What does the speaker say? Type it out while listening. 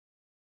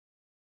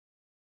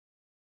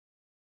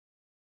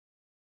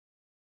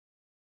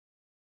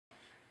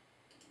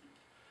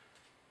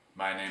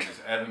My name is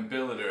Evan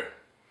Billiter,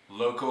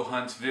 local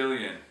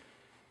Huntsvillian.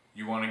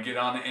 You want to get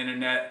on the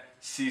internet,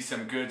 see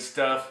some good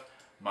stuff?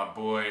 My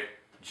boy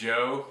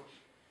Joe,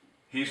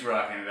 he's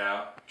rocking it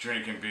out,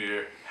 drinking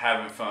beer,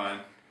 having fun.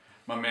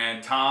 My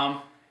man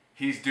Tom,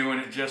 he's doing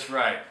it just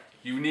right.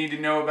 You need to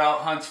know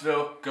about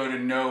Huntsville, go to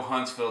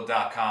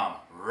knowhuntsville.com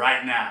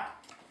right now.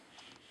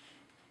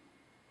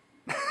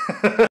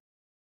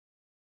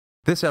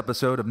 This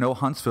episode of No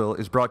Huntsville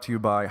is brought to you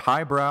by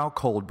Highbrow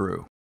Cold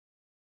Brew.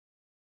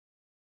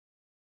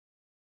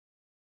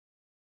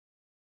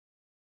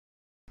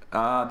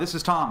 This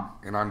is Tom.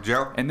 And I'm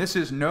Joe. And this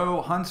is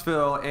No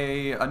Huntsville,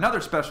 another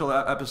special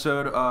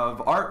episode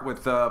of art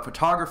with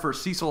photographer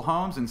Cecil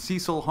Holmes and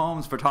Cecil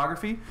Holmes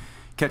Photography.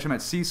 Catch him at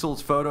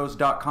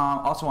cecilsphotos.com,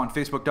 also on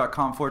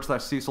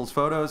facebook.com/Cecil's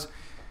Photos.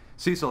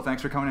 Cecil,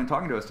 thanks for coming in and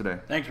talking to us today.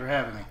 Thanks for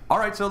having me. All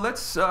right, so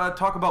let's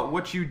talk about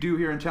what you do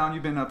here in town.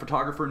 You've been a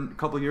photographer in a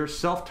couple of years,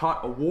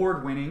 self-taught,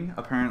 award-winning,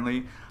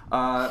 apparently,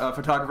 a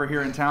photographer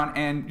here in town.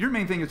 And your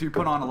main thing is you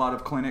put on a lot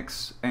of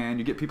clinics and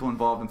you get people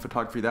involved in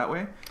photography that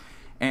way.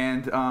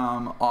 And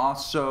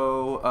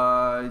also,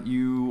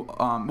 you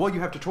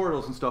have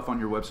tutorials and stuff on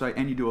your website,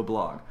 and you do a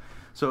blog.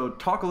 So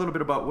talk a little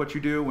bit about what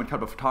you do, what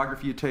type of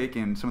photography you take,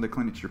 and some of the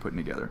clinics you're putting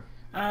together.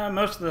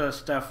 Most of the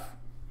stuff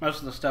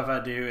I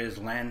do is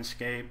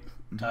landscape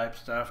type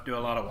stuff. Do a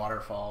lot of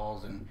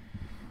waterfalls and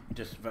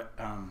just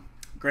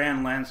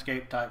grand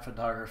landscape type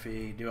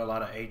photography. Do a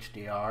lot of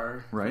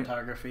HDR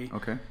photography.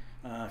 Okay.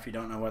 If you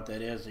don't know what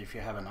that is, if you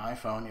have an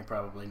iPhone, you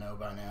probably know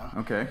by now.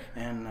 Okay.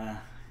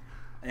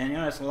 And you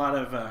know, it's a lot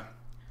of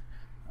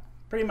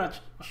pretty much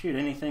shoot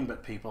anything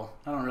but people.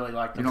 I don't really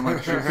like them. You don't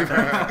like to shoot people?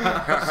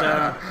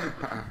 So,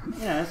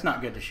 yeah, it's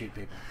not good to shoot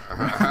people.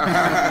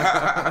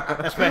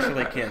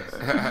 Especially kids.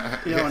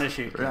 You don't want to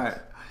shoot kids. Right.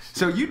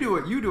 So you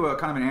do a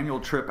kind of an annual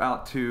trip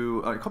out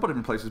to a couple of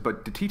different places,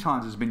 but the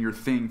Tetons has been your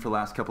thing for the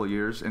last couple of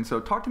years. And so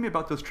talk to me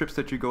about those trips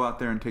that you go out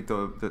there and take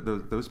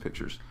those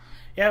pictures.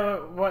 Yeah,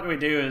 what we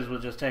do is we'll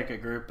just take a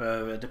group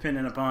of,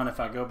 depending upon if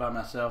I go by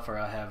myself or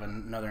I have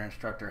another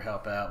instructor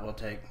help out, we'll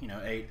take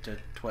 8 to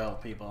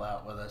 12 people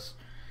out with us.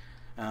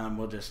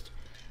 We'll just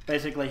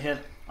basically hit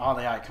all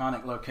the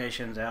iconic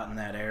locations out in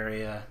that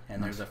area,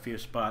 and there's a few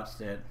spots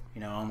that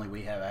only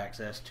we have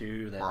access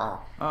to.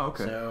 Wow. Oh,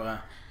 okay. So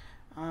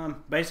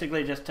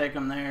basically just take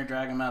them there,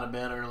 drag them out of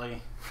bed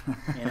early,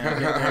 get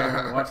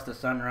there, watch the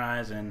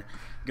sunrise, and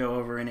go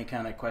over any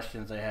kind of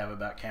questions they have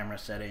about camera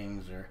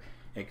settings or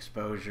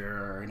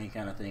exposure or any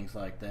kind of things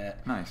like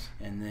that. Nice.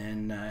 And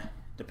then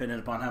depending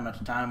upon how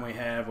much time we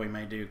have, we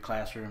may do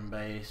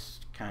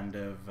classroom-based kind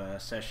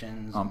of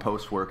sessions on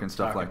post work and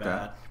stuff like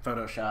that.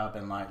 Photoshop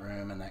and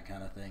Lightroom and that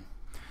kind of thing.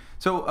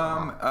 So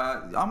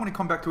I want to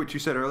come back to what you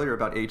said earlier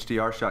about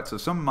HDR shots. So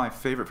some of my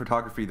favorite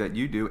photography that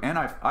you do, and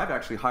I've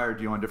actually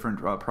hired you on different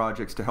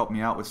projects to help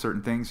me out with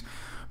certain things,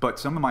 but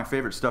some of my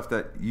favorite stuff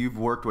that you've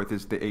worked with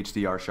is the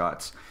HDR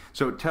shots.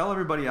 So tell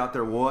everybody out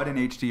there what an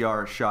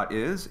HDR shot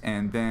is,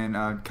 and then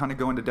kind of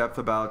go into depth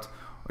about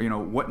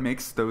what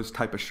makes those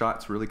type of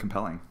shots really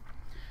compelling.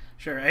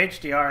 Sure.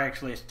 HDR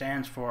actually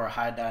stands for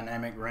High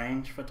Dynamic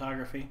Range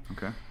Photography.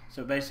 Okay.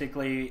 So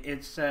basically,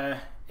 it's a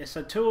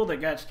tool that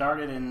got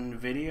started in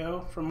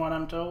video, from what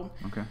I'm told.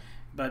 Okay.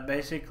 But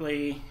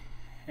basically,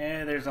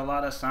 there's a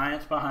lot of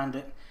science behind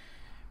it.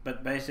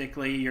 But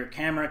basically, your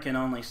camera can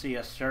only see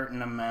a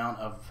certain amount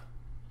of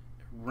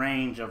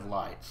range of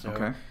light. So,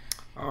 Okay.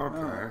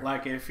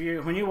 like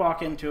when you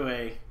walk into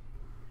a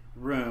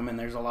room and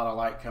there's a lot of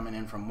light coming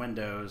in from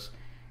windows,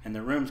 and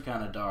the room's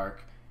kind of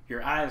dark,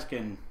 your eyes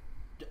can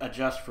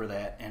adjust for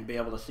that and be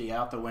able to see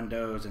out the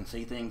windows and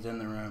see things in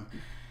the room.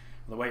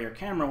 The way your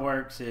camera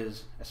works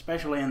is,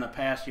 especially in the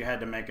past, you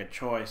had to make a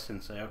choice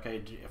and say,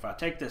 okay, if I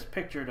take this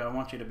picture, do I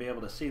want you to be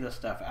able to see the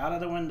stuff out of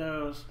the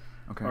windows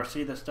or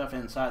see the stuff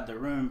inside the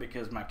room,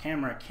 because my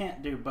camera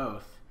can't do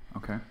both.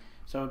 Okay.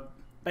 So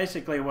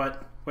basically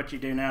what you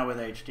do now with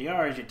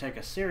HDR is you take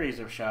a series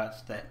of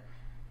shots that,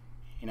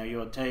 you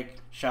will take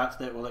shots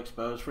that will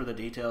expose for the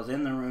details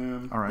in the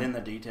room, then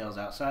the details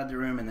outside the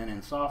room, and then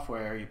in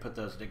software you put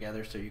those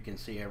together so you can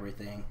see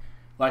everything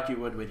like you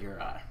would with your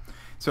eye.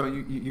 So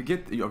you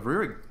get a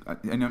very,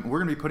 and we're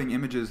going to be putting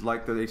images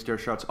like the HDR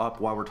shots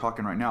up while we're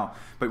talking right now,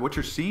 but what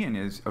you're seeing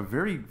is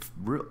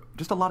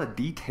just a lot of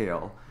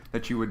detail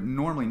that you would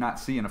normally not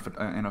see in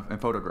a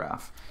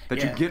photograph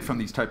that you get from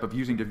these type of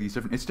using these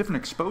different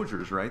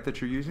exposures, right, that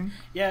you're using?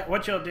 Yeah,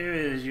 what you'll do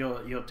is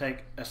you'll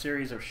take a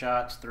series of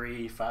shots,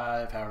 3,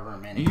 5, however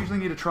many. You usually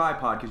need a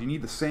tripod because you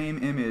need the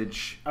same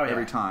image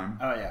every time.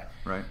 Oh yeah.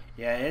 Right.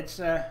 Yeah, it's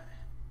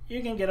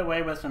you can get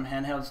away with some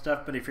handheld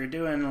stuff, but if you're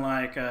doing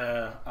like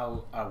a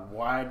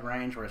wide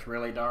range where it's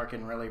really dark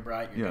and really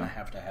bright, you're going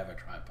to have a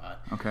tripod.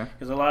 Okay.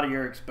 Because a lot of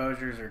your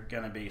exposures are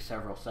going to be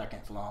several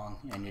seconds long,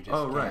 and you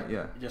just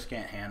you just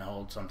can't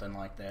handhold something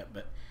like that.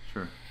 But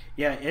sure.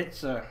 Yeah,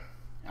 it's I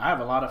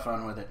have a lot of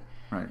fun with it.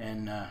 Right.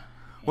 And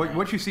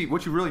what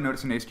you really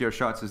notice in HDR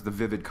shots is the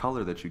vivid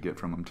color that you get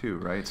from them too,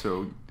 right?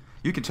 So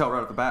you can tell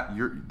right off the bat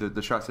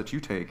the shots that you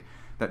take,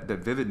 that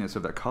vividness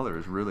of that color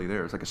is really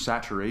there. It's like a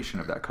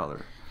saturation of that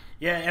color.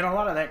 Yeah, and a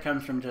lot of that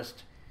comes from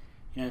just,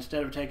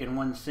 instead of taking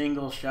one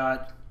single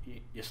shot,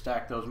 you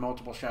stack those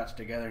multiple shots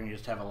together and you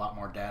just have a lot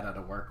more data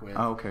to work with.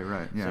 Oh, okay,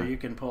 right, yeah. So you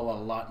can pull a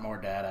lot more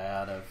data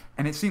out of.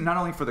 And it seemed not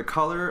only for the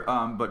color,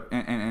 but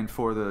and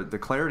for the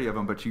clarity of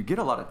them, but you get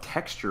a lot of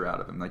texture out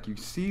of them. Like you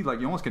see, like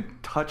you almost can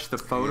touch the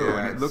photo,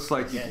 and it looks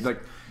like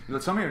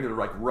some of you are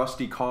like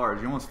rusty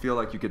cars. You almost feel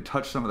like you could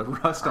touch some of the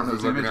rust on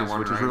those images,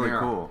 which is really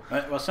cool.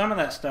 Well, some of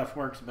that stuff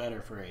works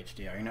better for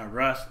HDR.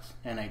 Rust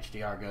and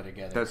HDR go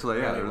together. That's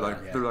like they're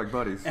like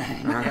buddies.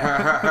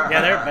 Yeah,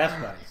 they're best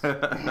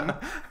buddies.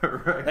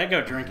 Right. They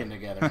go drinking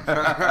together.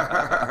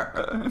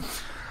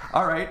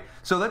 All right.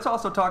 So let's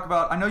also talk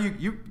about. I know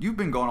you've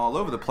been going all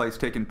over the place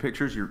taking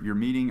pictures. You're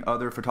meeting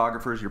other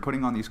photographers. You're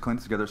putting on these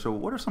clinics together. So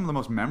what are some of the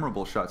most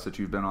memorable shots that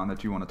you've been on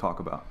that you want to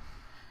talk about?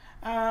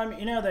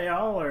 They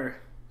all are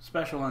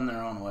special in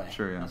their own way.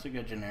 Sure, yeah. That's a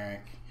good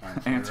generic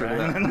answer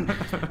right? to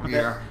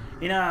that.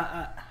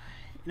 Yeah.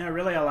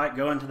 Really, I like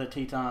going to the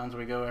Tetons.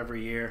 We go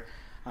every year.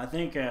 I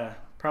think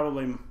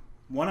probably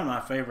one of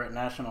my favorite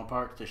national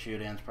parks to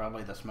shoot in is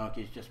probably the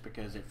Smokies, just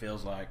because it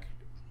feels like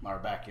our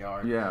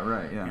backyard. Yeah,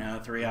 right, yeah.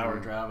 3-hour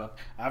drive up.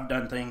 I've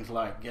done things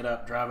like get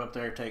up, drive up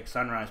there, take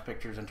sunrise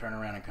pictures, and turn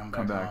around and come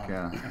back home.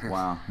 Yeah.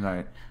 Wow,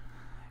 right.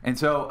 And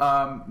so,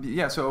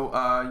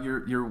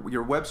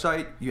 your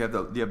website, you have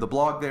the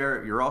blog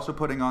there. You're also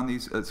putting on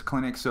these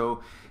clinics.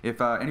 So if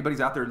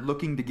anybody's out there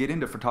looking to get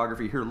into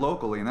photography here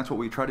locally, and that's what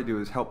we try to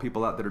do is help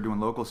people out that are doing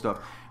local stuff.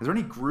 Is there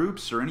any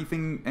groups or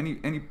anything,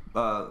 any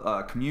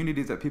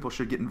communities that people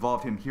should get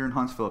involved in here in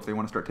Huntsville if they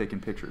want to start taking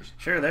pictures?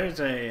 Sure. There's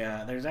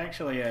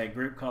actually a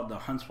group called the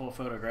Huntsville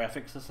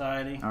Photographic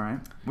Society. All right.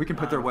 We can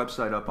put their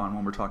website up on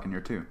when we're talking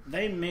here too.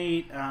 They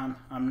meet.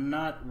 I'm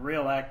not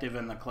real active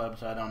in the club,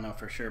 so I don't know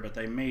for sure, but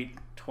they meet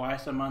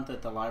twice a month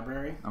at the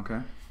library. Okay.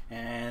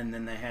 And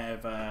then they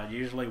have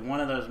usually one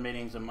of those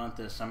meetings a month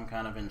is some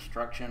kind of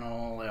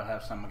instructional. They'll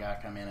have some guy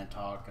come in and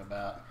talk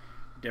about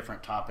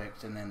different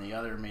topics, and then the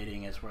other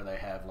meeting is where they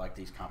have like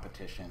these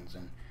competitions.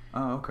 And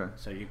oh, okay.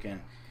 so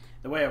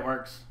the way it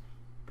works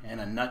in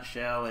a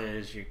nutshell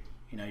is you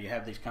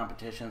have these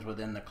competitions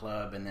within the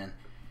club, and then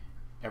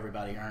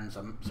everybody earns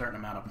a certain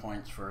amount of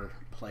points for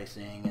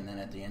placing, and then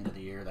at the end of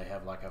the year they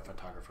have like a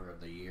photographer of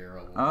the year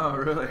award. Oh,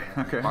 really?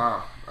 Okay.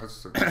 Wow.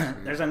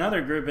 There's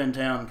another group in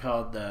town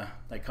called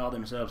they call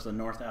themselves the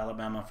North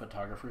Alabama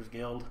Photographers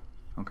Guild.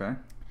 Okay.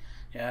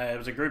 Yeah, it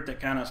was a group that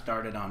kind of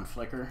started on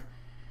Flickr.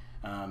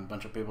 A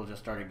bunch of people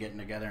just started getting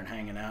together and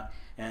hanging out,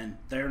 and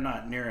they're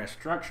not near as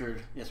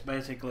structured. It's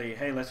basically,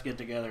 hey, let's get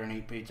together and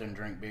eat pizza and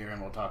drink beer,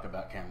 and we'll talk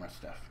about camera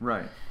stuff.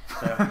 Right.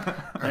 So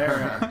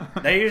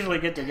they usually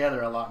get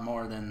together a lot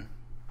more than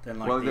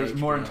like. Well, there's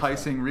more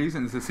enticing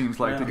reasons, it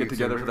seems like, to get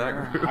together for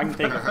that group. I can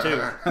think of two.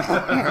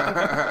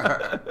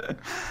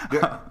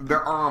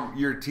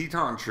 Your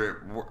Teton trip.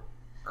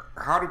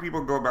 How do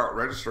people go about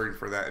registering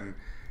for that? And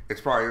it's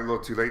probably a little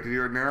too late to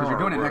do it now. Because you're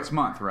doing it next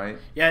month, right?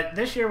 Yeah,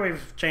 this year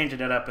we've changed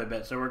it up a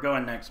bit, so we're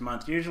going next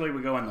month. Usually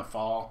we go in the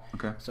fall,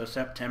 okay. So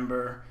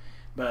September.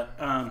 But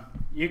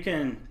you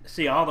can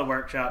see all the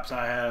workshops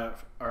I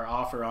have or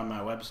offer on my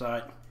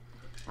website.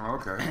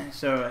 Okay.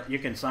 So you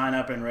can sign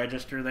up and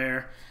register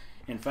there.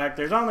 In fact,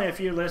 there's only a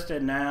few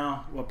listed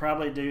now. We'll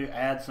probably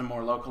add some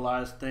more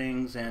localized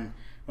things. And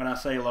when I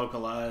say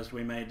localized,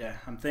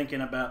 I'm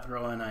thinking about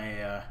throwing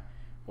a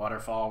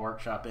waterfall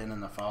workshop in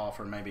the fall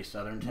for maybe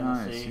southern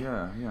Tennessee.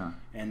 Nice, yeah.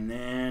 And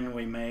then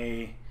we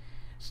may,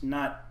 it's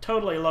not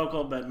totally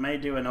local, but may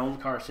do an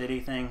Old Car City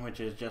thing, which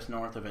is just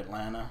north of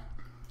Atlanta.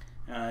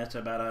 It's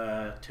about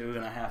a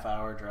 2.5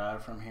 hour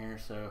drive from here,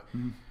 so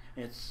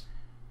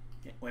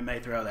we may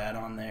throw that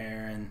on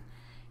there. And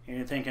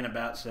you're thinking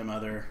about some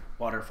other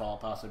waterfall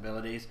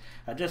possibilities.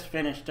 I just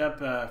finished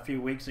up a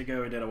few weeks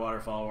ago. We did a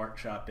waterfall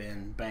workshop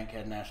in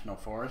Bankhead National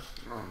Forest.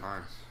 Oh,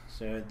 nice.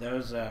 So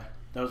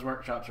those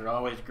workshops are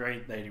always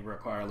great. They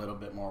require a little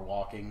bit more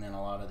walking than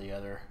a lot of the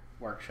other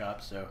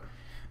workshops. So,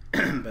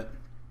 but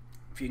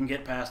if you can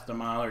get past the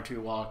mile or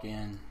two walk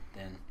in,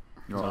 then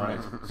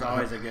it's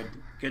always a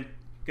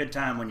good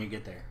time when you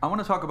get there. I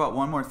want to talk about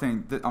one more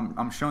thing.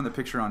 I'm showing the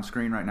picture on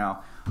screen right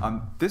now.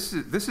 This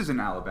is in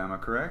Alabama,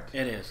 correct?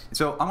 It is.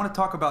 So I want to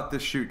talk about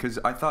this shoot because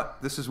I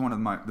thought this is one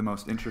of the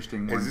most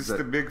interesting ones. Is this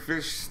the big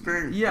fish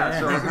thing? Yeah.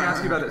 So I was going to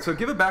ask you about that. So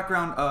give a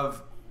background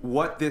of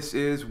what this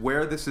is,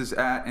 where this is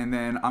at, and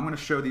then I'm going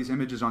to show these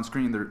images on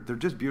screen. They're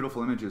just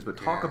beautiful images. But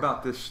talk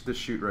about this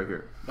shoot right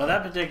here. Well,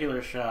 that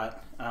particular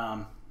shot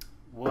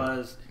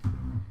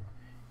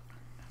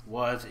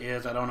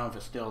is I don't know if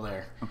it's still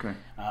there. Okay.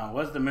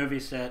 Was the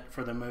movie set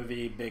for the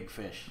movie Big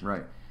Fish.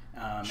 Right.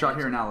 Shot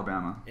here in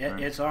Alabama.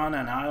 Right? It's on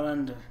an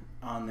island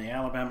on the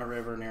Alabama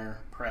River near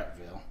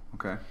Prattville.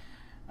 Okay.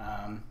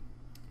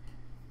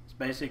 It's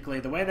basically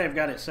the way they've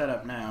got it set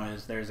up now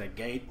is there's a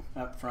gate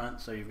up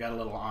front, so you've got a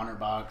little honor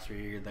box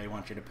where they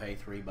want you to pay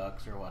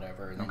 $3 or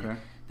whatever. And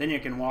then you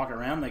can walk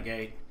around the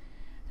gate.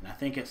 And I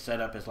think it's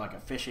set up as like a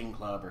fishing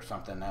club or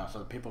something now,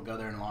 so people go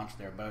there and launch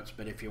their boats.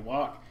 But if you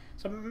walk,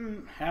 it's a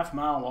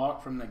half-mile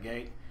walk from the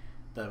gate.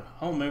 The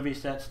whole movie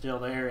set's still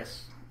there.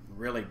 It's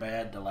really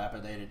bad,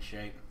 dilapidated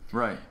shape.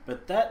 Right.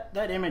 But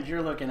that image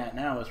you're looking at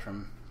now is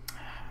from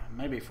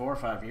maybe 4 or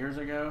 5 years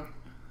ago.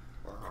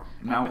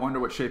 Now I wonder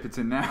what shape it's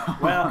in now.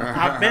 Well,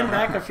 I've been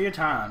back a few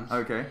times.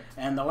 Okay.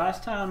 And the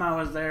last time I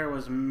was there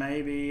was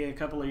maybe a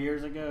couple of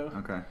years ago.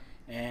 Okay.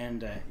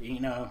 And,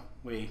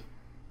 we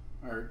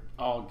are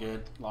all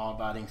good,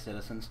 law-abiding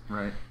citizens.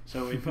 Right.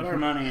 So we put our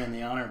money in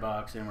the honor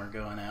box, and we're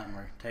going out and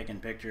we're taking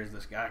pictures.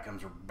 This guy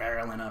comes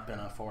barreling up in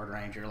a Ford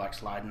Ranger, like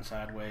sliding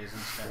sideways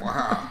and stuff.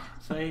 Wow.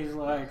 So he's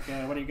like,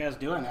 what are you guys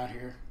doing out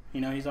here?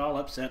 He's all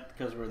upset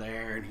because we're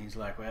there, and he's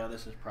like, well,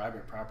 this is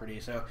private property.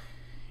 So,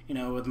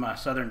 with my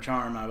southern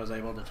charm, I was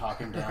able to talk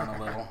him down a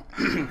little.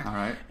 All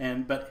right.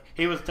 But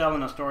he was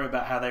telling a story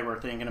about how they were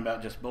thinking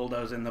about just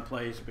bulldozing the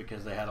place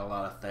because they had a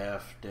lot of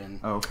theft, and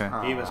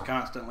he was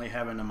constantly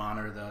having to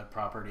monitor the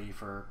property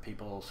for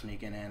people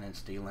sneaking in and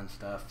stealing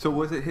stuff. So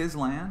was it his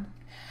land?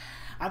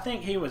 I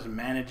think he was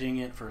managing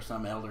it for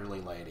some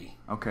elderly lady.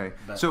 Okay.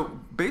 But, so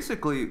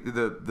basically,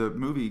 the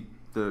movie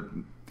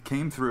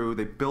came through.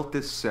 They built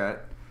this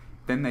set,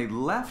 then they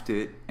left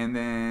it, and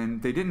then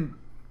they didn't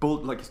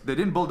bulldoze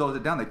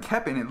it down. They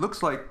kept it. And it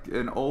looks like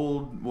an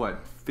old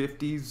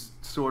 50s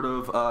sort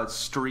of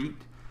street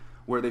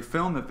where they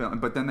filmed the film.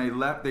 But then they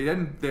left. They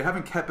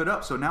haven't kept it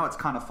up. So now it's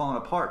kind of falling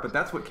apart. But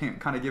that's what can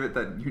kind of give it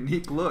that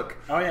unique look.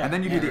 Oh yeah. And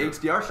then you do the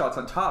HDR shots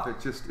on top.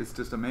 It's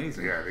just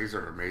amazing. Yeah, these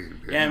are amazing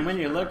pictures. Yeah, and when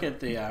you look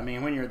at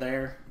when you're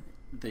there,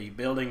 the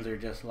buildings are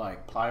just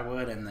like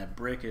plywood, and the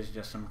brick is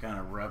just some kind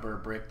of rubber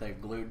brick they've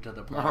glued to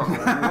the plywood.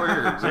 Oh,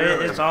 weird. So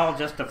Really? it's all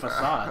just a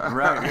facade.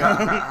 Right.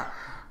 Yeah.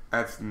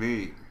 That's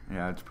neat.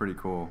 Yeah, it's pretty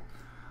cool.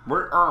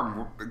 Where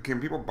can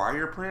people buy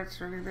your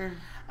prints or anything?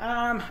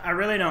 I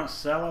really don't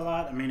sell a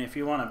lot. I mean, if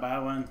you want to buy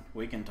one,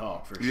 we can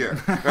talk for sure.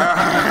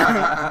 Yeah.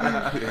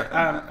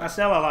 I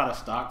sell a lot of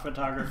stock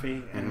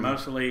photography, and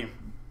mostly,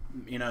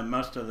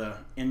 most of the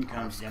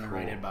income's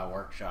generated by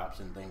workshops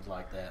and things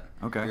like that.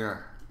 Okay. Yeah.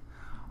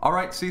 All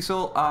right,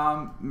 Cecil.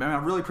 Man, I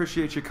really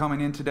appreciate you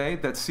coming in today.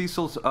 That's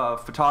Cecil's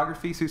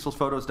photography,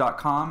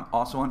 cecilsphotos.com,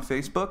 also on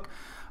Facebook,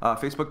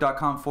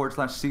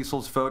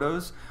 facebook.com/Cecil's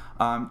Photos.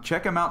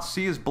 Check him out.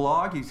 See his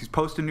blog. He's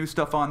posting new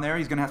stuff on there.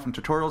 He's going to have some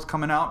tutorials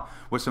coming out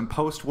with some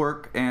post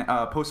work and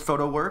post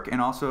photo work,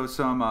 and also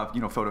some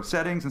photo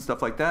settings and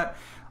stuff like that.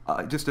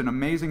 Just an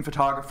amazing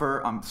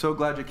photographer. I'm so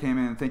glad you came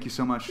in. Thank you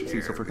so much,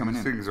 Cecil, for coming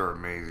in. These things are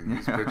amazing.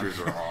 These pictures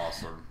are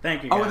awesome.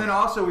 Thank you, guys. Oh, and then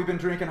also we've been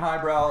drinking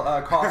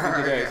Highbrow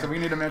coffee today, so we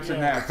need to mention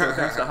that. So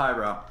thanks to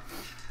Highbrow.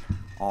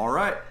 All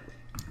right.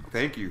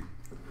 Thank you.